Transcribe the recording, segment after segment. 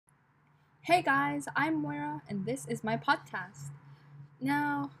Hey guys, I'm Moira and this is my podcast.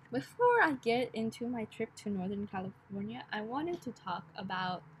 Now, before I get into my trip to Northern California, I wanted to talk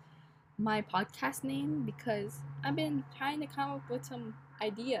about my podcast name because I've been trying to come up with some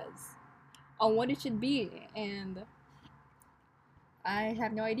ideas on what it should be and I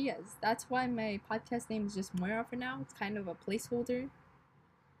have no ideas. That's why my podcast name is just Moira for now. It's kind of a placeholder.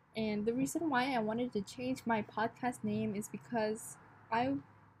 And the reason why I wanted to change my podcast name is because I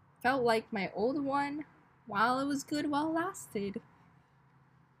felt like my old one, while it was good, while it lasted.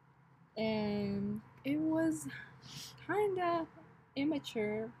 And it was kind of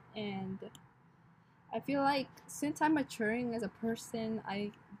immature, and I feel like since I'm maturing as a person,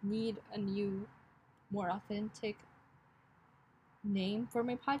 I need a new, more authentic name for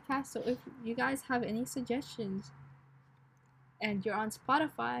my podcast. So if you guys have any suggestions and you're on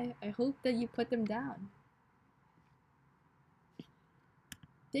Spotify, I hope that you put them down.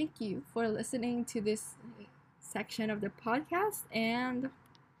 Thank you for listening to this section of the podcast and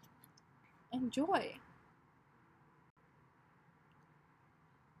enjoy.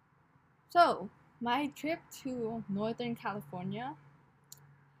 So, my trip to Northern California,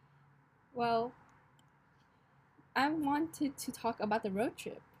 well, I wanted to talk about the road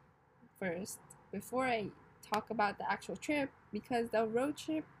trip first before I talk about the actual trip because the road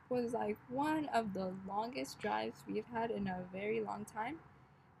trip was like one of the longest drives we've had in a very long time.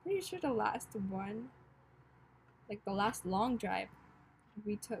 Pretty sure the last one, like the last long drive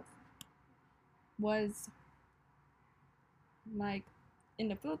we took, was like in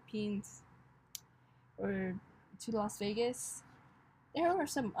the Philippines or to Las Vegas. There were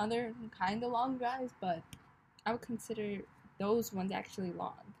some other kind of long drives, but I would consider those ones actually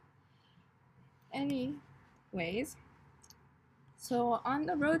long. Anyways, so on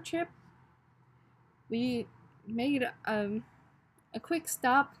the road trip, we made a quick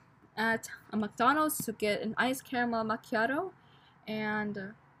stop at a McDonald's to get an iced caramel macchiato,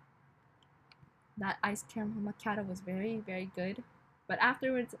 and that iced caramel macchiato was very, very good. But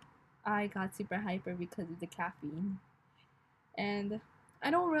afterwards, I got super hyper because of the caffeine. And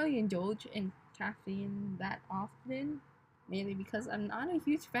I don't really indulge in caffeine that often, mainly because I'm not a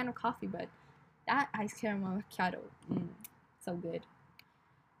huge fan of coffee, but that iced caramel macchiato, so good.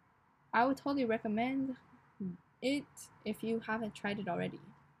 I would totally recommend it if you haven't tried it already.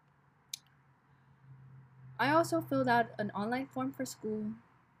 I also filled out an online form for school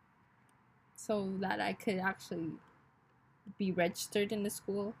so that I could actually be registered in the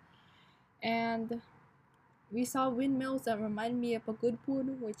school. And we saw windmills that remind me of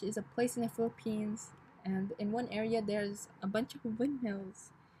Pagudpur, which is a place in the Philippines. And in one area, there's a bunch of windmills.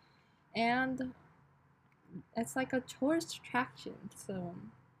 And it's like a tourist attraction. So,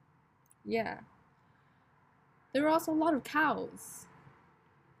 yeah. There were also a lot of cows.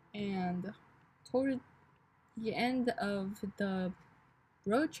 And toward the end of the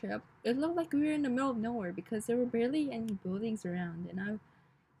road trip, it looked like we were in the middle of nowhere because there were barely any buildings around. And I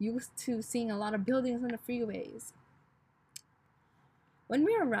used to seeing a lot of buildings on the freeways. When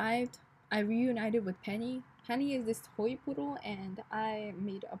we arrived, I reunited with Penny. Penny is this toy poodle, and I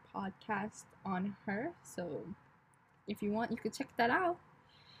made a podcast on her. So if you want, you could check that out.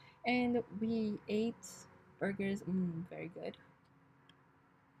 And we ate burgers, very good.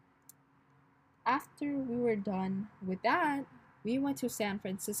 After we were done with that, we went to San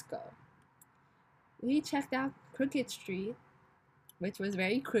Francisco. We checked out Crooked Street, which was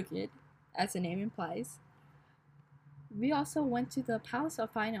very crooked, as the name implies. We also went to the Palace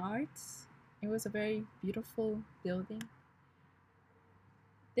of Fine Arts. It was a very beautiful building.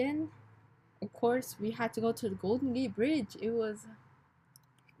 Then, of course, we had to go to the Golden Gate Bridge. It was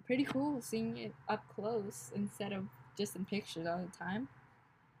pretty cool seeing it up close instead of just in pictures all the time.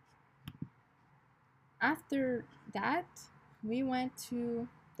 After that, we went to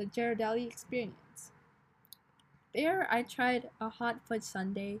the Ghirardelli Experience. There, I tried a hot fudge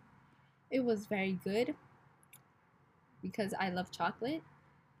sundae. It was very good because I love chocolate.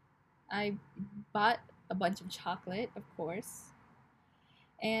 I bought a bunch of chocolate, of course.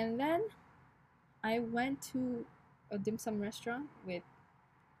 And then I went to a dim sum restaurant with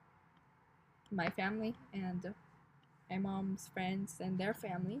my family and my mom's friends and their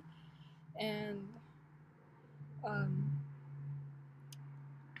family. And um,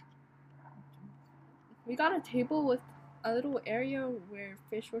 we got a table with a little area where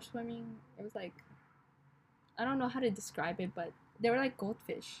fish were swimming. It was like, I don't know how to describe it, but they were like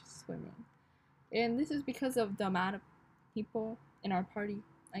goldfish swimming. And this is because of the amount of people in our party,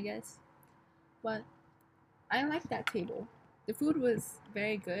 I guess. But I like that table. The food was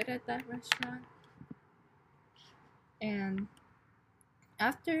very good at that restaurant. And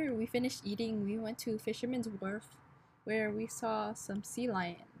After we finished eating, we went to Fisherman's Wharf where we saw some sea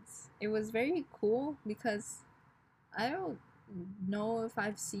lions. It was very cool because I don't know if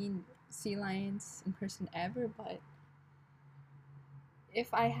I've seen sea lions in person ever, but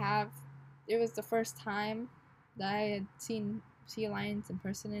if I have, it was the first time that I had seen sea lions in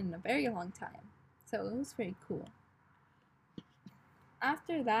person in a very long time. So it was very cool.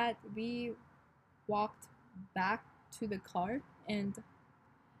 After that, we walked back to the car and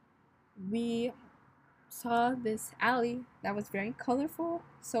we saw this alley that was very colorful.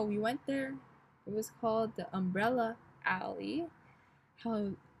 So we went there. It was called the Umbrella Alley.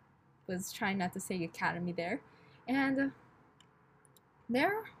 How was trying not to say academy there. And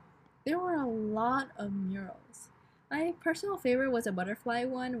there there were a lot of murals. My personal favorite was a butterfly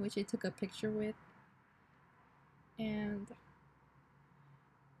one, which I took a picture with. And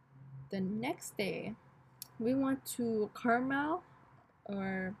the next day, we went to Carmel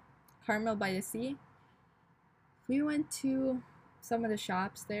or Carmel by the Sea. We went to some of the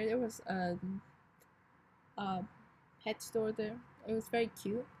shops there. There was a pet store there. It was very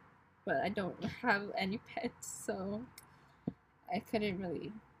cute, but I don't have any pets, so I couldn't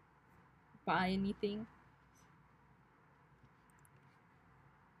really buy anything.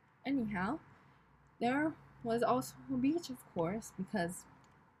 Anyhow, there was also a beach, of course, because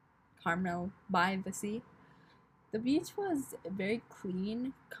Carmel by the sea. The beach was very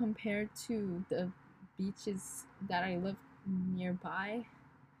clean compared to the beaches that I live nearby.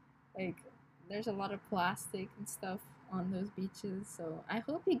 Like, there's a lot of plastic and stuff on those beaches, so I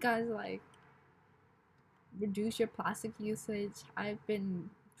hope you guys like reduce your plastic usage. I've been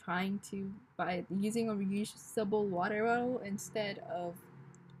trying to by using a reusable water bottle instead of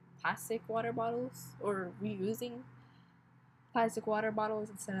plastic water bottles, or reusing plastic water bottles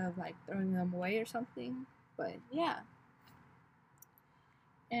instead of like throwing them away or something. But yeah.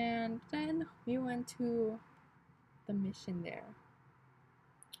 And then we went to the mission there.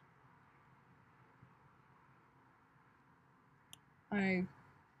 I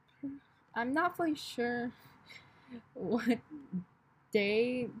I'm not fully sure what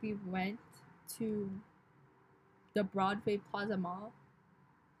day we went to the Broadway Plaza Mall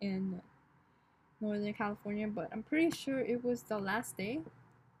in Northern California, but I'm pretty sure it was the last day.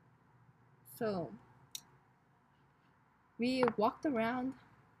 So we walked around,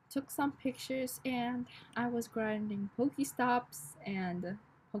 took some pictures, and I was grinding Pokestops and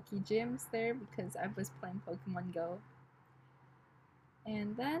Poke Gyms there because I was playing Pokemon Go.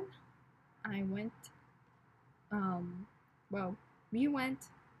 And then I went, well, we went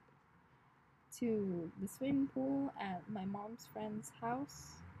to the swimming pool at my mom's friend's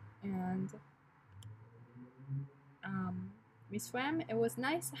house, and we swam. It was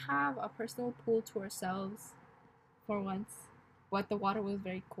nice to have a personal pool to ourselves for once, but the water was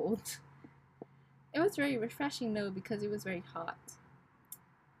very cold. It was very refreshing though because it was very hot.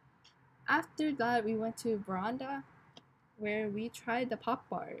 After that, we went to Veranda where we tried the pop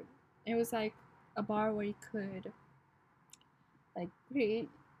bar. It was like a bar where you could like create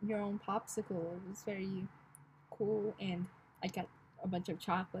your own popsicle. It was very cool, and I got a bunch of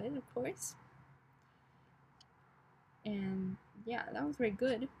chocolate, of course. And yeah, that was very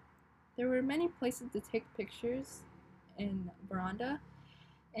good. There were many places to take pictures in Veranda,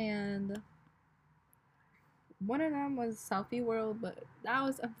 and one of them was Selfie World, but that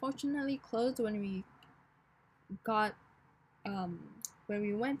was unfortunately closed got um when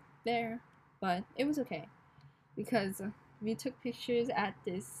we went there. But it was okay because we took pictures at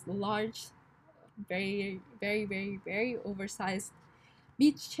this large, very very very very oversized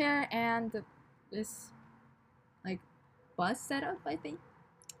beach chair and this like bus setup, I think.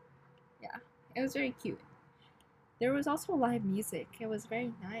 Yeah, it was very cute. There was also live music. It was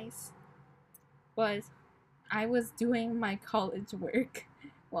very nice. But I was doing my college work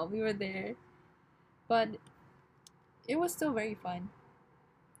while we were there. But it was still very fun.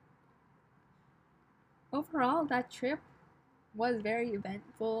 Overall, that trip was very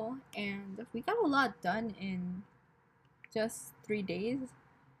eventful and we got a lot done in just 3 days.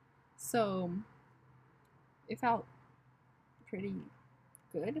 So it felt pretty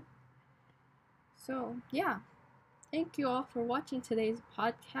good. So, yeah. Thank you all for watching today's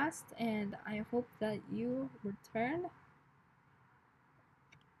podcast, and I hope that you return.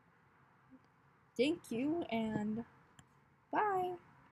 Thank you, and bye.